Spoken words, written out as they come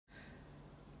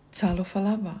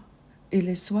Talofalava, I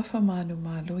le suafa manu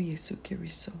malo Yesu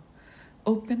Kiriso.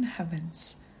 Open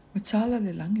heavens, matala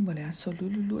le langi mo le aso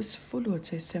lulu luas fulu o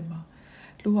TESEMA,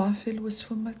 luafe luas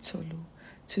fumatolu,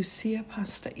 Tusi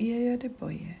pasta Ia de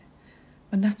boye.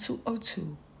 Manatu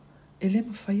Autu, I le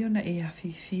mafai ona e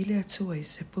afi le Atua I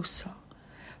se pusa.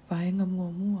 Vaenga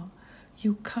mua,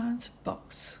 you can't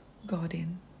box God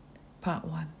in. Part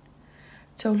 1.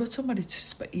 Tauloto ma le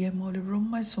Tusi Paia mo le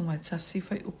Roma sumatasi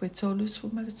fai upe tolus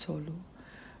fumaletolu.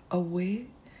 Awe,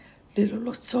 le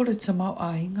loloto le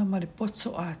tamaoaiga ma le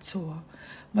poto atoa,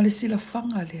 ma le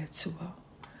silafaga le Atua.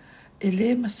 E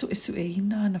le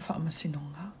masuesueina na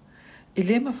faamasinoga. E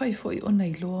le mafai foi ona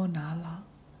iloa na ala.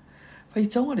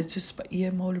 Faitauga le Tusi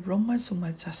Paia mo le Roma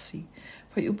sumatasi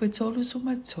fai upe tolus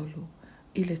fumaletolu.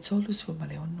 I le tolus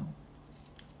fumaleono.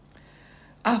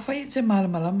 Afai te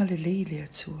malamalama lelei le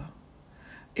Atua.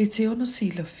 E te ono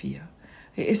silafia.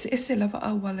 E eseese lava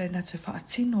auala na te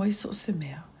faatino ai so se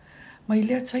mea. Ma I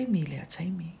le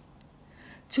taimi.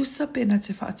 Tusa pe na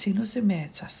te faatino se mea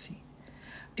tasi.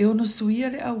 E ono suia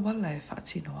le auala e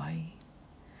faatino ai.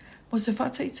 Mo se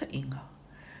faataita inga.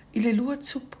 I le lua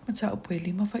tupu ma ta upu e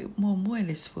lima fai mua e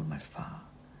le sifu malfaa.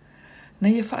 Na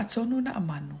ia faatonu na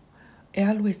amanu. E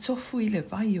alu e tofu I le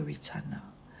I Ioritana.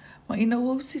 Ma ina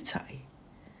wausi tai.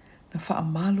 Na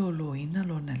faamalo lo ina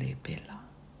lo na le pela.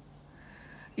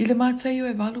 I le mātai o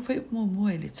e walu fai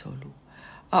mua e le tolu.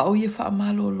 A o ia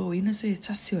faamalo lo ina se e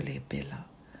tasi o le pela.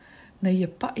 Na ia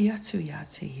pai atu ia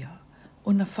te ia.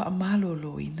 O na faamalo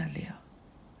lo ina lea.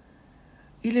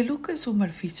 I le luka su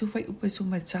malfitu fai upe su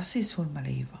matasi su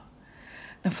maleiva.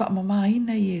 Na faamama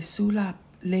ina I e sula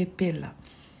le pela.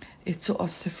 E to o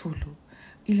se fulu.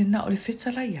 I le na o le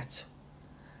fetala I atu.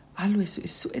 Alu e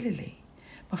su e lelei.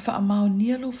 Ma faamao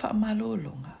nialu faamalo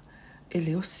longa. E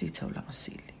le osi taulanga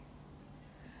sili.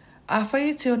 Afai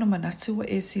e te ona Manatu wa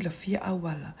e silafia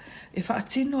auala. E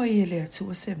faatino I le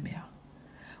Atua se mea.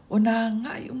 O na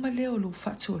ngai umaleo lu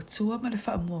faatuatua ma le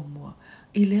faamuamua.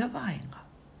 I le avaenga.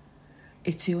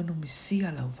 E te ono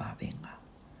misia lau vavenga.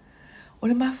 O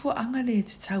le mafua anga le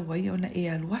te tauai ona e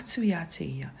aluatu ia te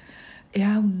ia. E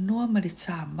au noa ma le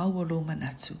tā maua lo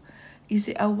Manatu. I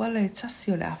se auala e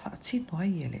tasi o le faatino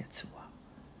ai e le Atua.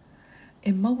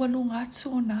 E maua lunga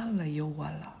atu o nala Ioa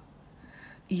I.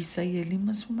 Isaia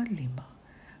 5:5,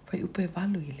 fai upe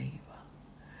valu I leiva.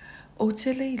 O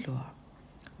te le iloa,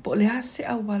 po le ase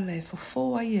auala e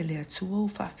fofo ai e le Atua o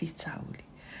faafitauli,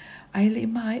 ai le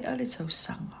mai a le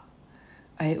tausanga,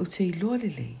 ai o te iloa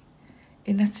lelei,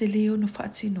 e na te leo no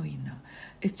faatinoina,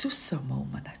 e Tusa mau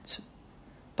Manatu.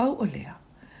 Pau o lea,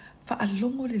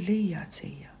 faalongo lelei a te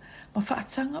ia, ma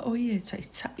faatanga o ia e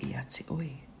taitai a te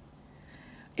oe.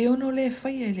 E ono le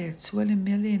fai e le Atua le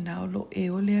mele na olo e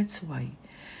o le Atuai,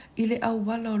 I le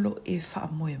auala o lo e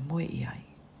faamoe I ai.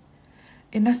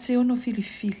 E na te ono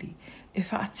filifili, e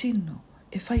faatino,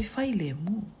 e fai le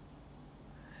mu.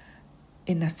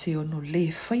 E na te ono le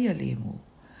faia le mu,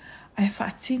 ai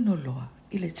faatino loa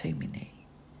I le taimi nei.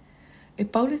 E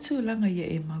paule tuulanga ia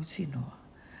e mautinoa,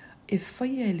 e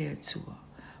faia e le Atua,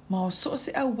 ma o so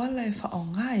se auala e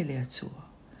faonga e le Atua,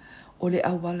 o le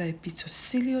auala e pito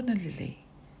silio na lelei,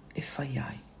 e fai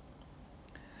ai.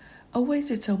 Awe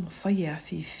te tau mawhai e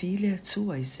afi le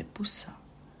Atua I se pusa.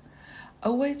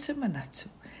 Awe te Manatu,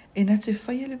 e na te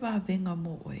whai le wāwenga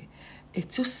mo oe, e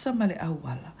Tusa ma le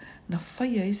auala, na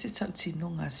whai e se tau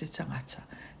tinonga se tangata,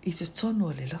 I te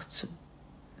tono le lotu.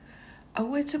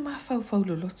 Awe te mawhau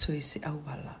loloto I se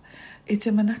auala, e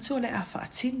te Manatu o le a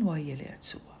faatino ai e le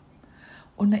Atua.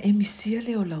 Ona e misia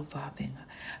le o lau wāwenga,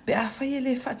 be a whai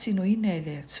le faatino ina e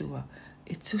le Atua,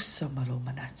 e Tusa ma lo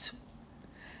Manatu.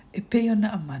 E peo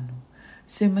na amanu,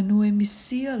 se manu e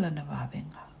misia lana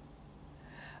wawenga.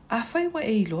 Afai wa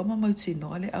e iloa ma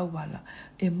mautino ale auala,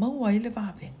 e mau ai le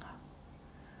wawenga.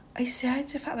 Ai se ai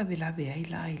te whalawilawe ai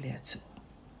la I le Atua.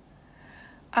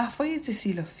 Afai e te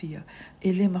silafia,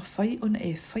 e le mawhai ona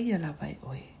e whai alawa e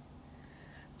oe.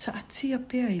 Ta atia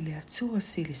pea I le Atua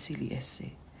sili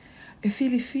ese, e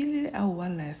filifili le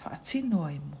auala e faatino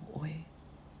ai mo oe.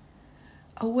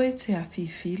 Aue te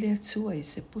afifi le Atua I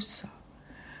se pusa.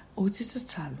 O te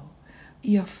tatalo,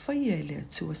 ia whaia I le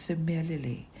Atua se mea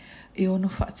lelei, e ono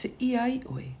whaate I ai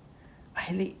oe, a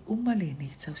hele umale ni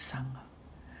tausanga.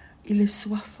 I le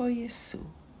suafo Yesu.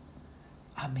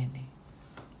 Amene.